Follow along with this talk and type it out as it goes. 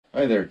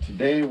Hi there.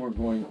 Today we're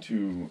going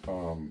to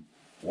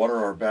water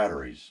our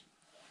batteries.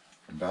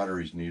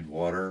 Batteries need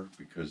water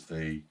because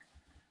they,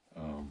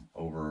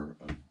 over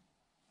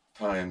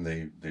time,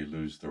 they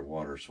lose their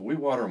water. So we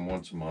water them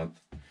once a month.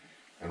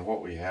 And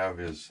what we have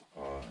is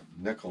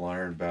nickel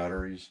iron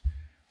batteries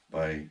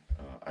by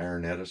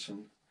Iron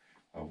Edison.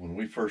 When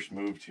we first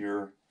moved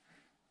here,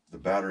 the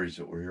batteries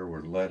that were here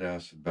were lead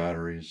acid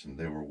batteries, and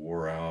they were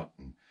wore out.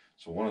 And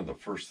so one of the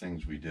first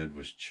things we did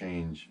was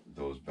change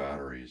those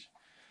batteries.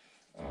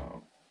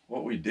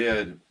 What we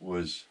did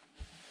was,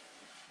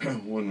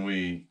 when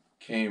we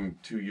came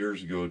 2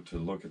 years ago to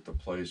look at the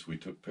place, we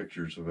took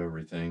pictures of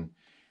everything,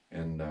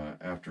 and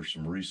after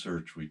some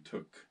research, we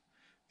took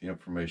the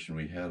information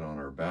we had on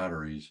our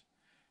batteries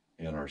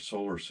and our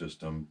solar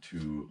system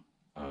to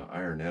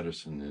Iron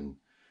Edison in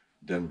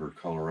Denver,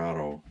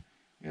 Colorado,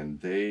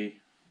 and they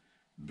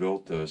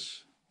built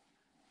us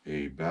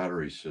a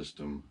battery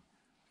system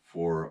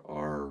for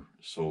our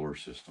solar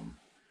system.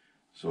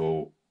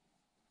 So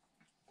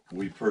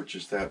we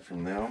purchased that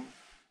from them.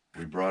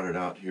 We brought it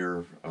out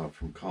here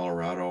from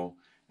Colorado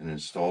and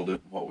installed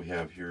it. What we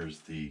have here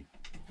is the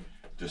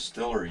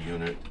Distillery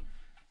unit,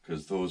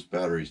 because those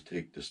batteries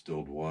take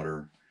distilled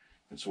water.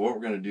 And so what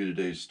we're going to do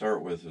today to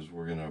start with is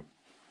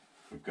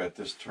we've got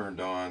this turned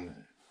on.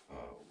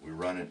 We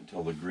run it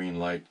until the green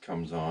light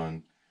comes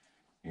on,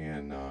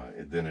 and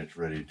then it's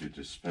ready to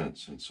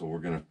dispense. And so we're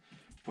going to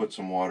put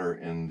some water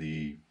in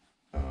the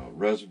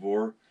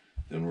reservoir.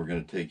 Then we're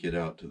going to take it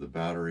out to the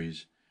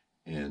batteries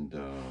and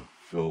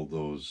fill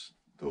those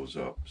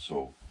up.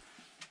 So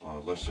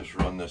let's just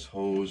run this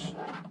hose.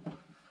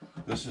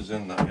 This is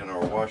in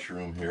our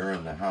washroom here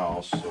in the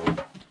house, so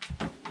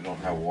we don't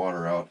have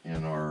water out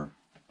in our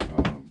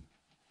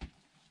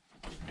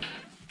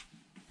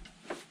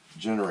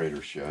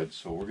generator shed.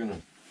 So we're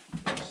gonna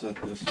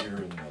set this here,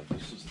 and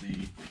this is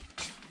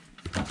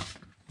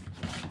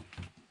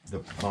the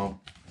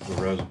pump, the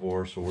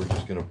reservoir. So we're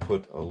just gonna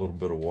put a little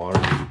bit of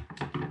water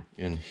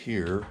in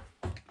here.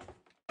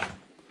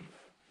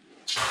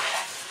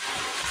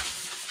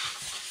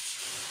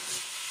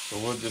 So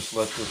we'll just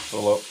let this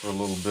fill up for a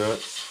little bit.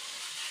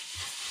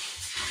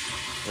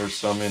 There's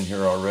some in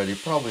here already,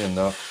 probably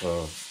enough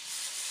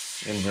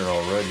in here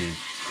already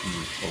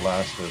to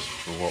last us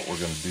for what we're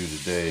going to do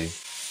today.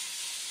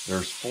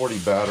 There's 40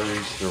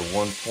 batteries. They're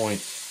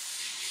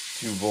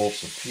 1.2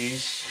 volts a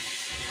piece.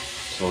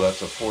 So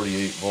that's a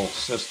 48 volt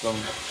system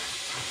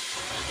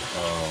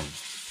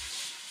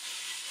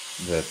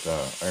that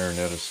Iron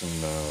Edison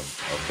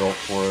built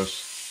for us.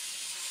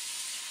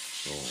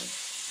 So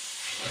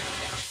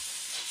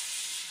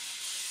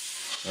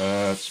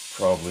that's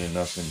probably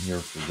enough in here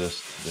for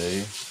this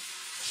today.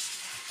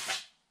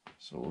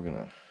 So we're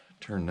gonna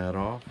turn that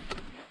off.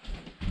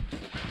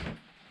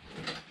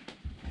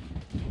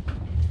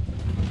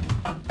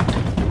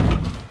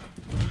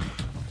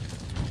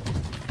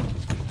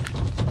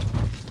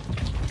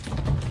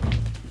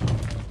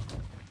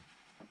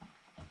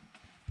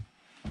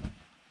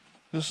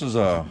 This is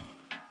a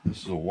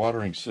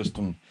watering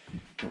system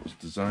that was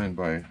designed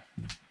by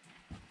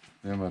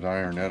them at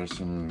Iron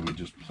Edison, and we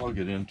just plug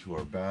it into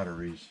our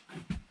batteries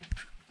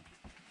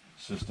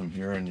system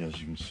here, and as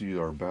you can see,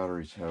 our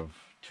batteries have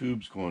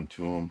tubes going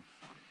to them,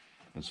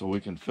 and so we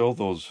can fill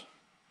those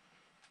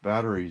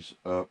batteries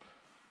up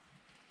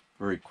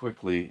very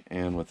quickly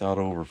and without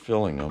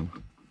overfilling them,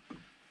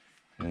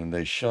 and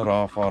they shut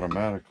off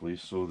automatically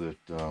so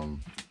that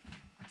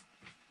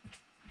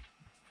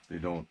they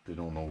don't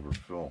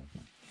overfill.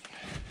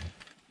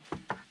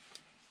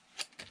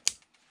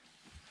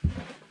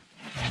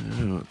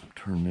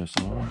 Turn this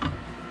on.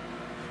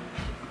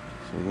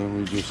 So then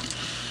we just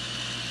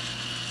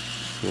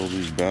fill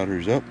these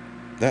batteries up.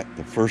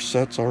 The first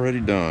set's already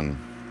done.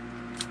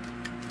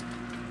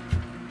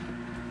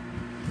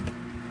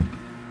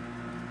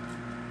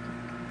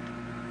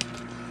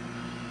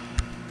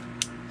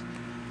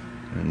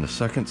 And the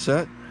second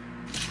set.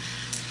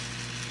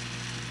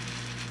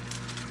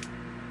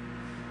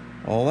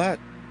 All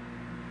that.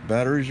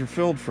 Batteries are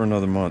filled for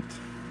another month.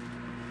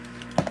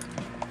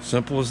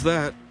 Simple as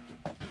that.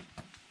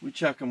 We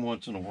check them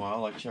once in a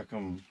while. I check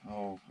them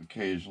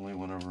occasionally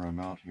whenever I'm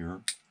out here,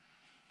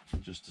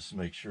 just to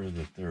make sure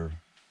that they're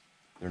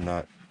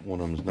not, one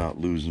of them's not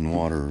losing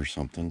water or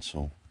something.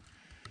 So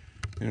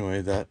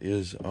anyway, that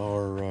is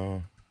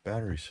our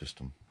battery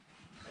system.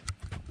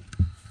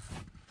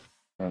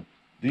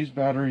 These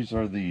batteries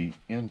are the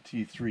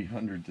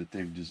NT300 that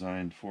they've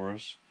designed for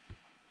us.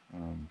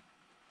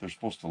 They're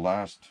supposed to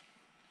last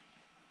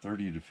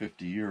 30 to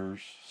 50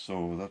 years,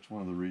 so that's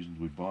one of the reasons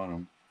we bought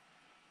them,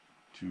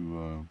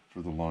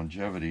 for the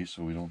longevity,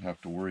 so we don't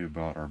have to worry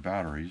about our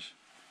batteries.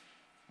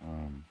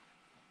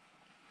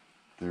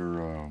 They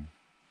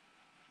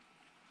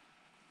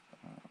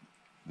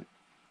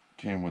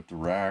came with the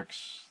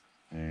racks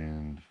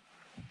and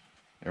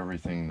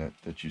everything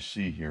that you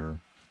see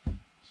here.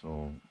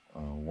 So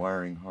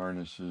wiring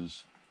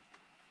harnesses,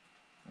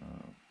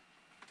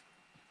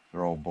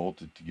 they're all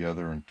bolted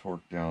together and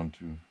torqued down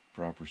to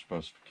proper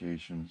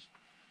specifications.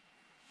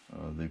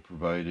 They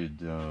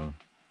provided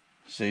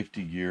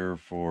safety gear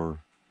for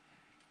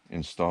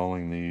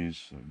installing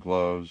these,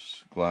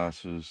 gloves,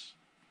 glasses,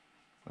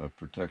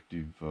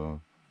 protective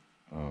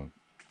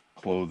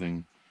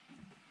clothing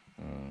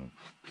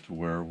to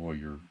wear while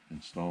you're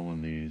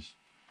installing these.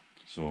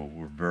 So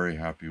we're very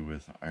happy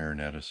with Iron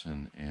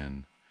Edison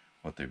and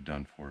what they've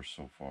done for us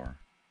so far.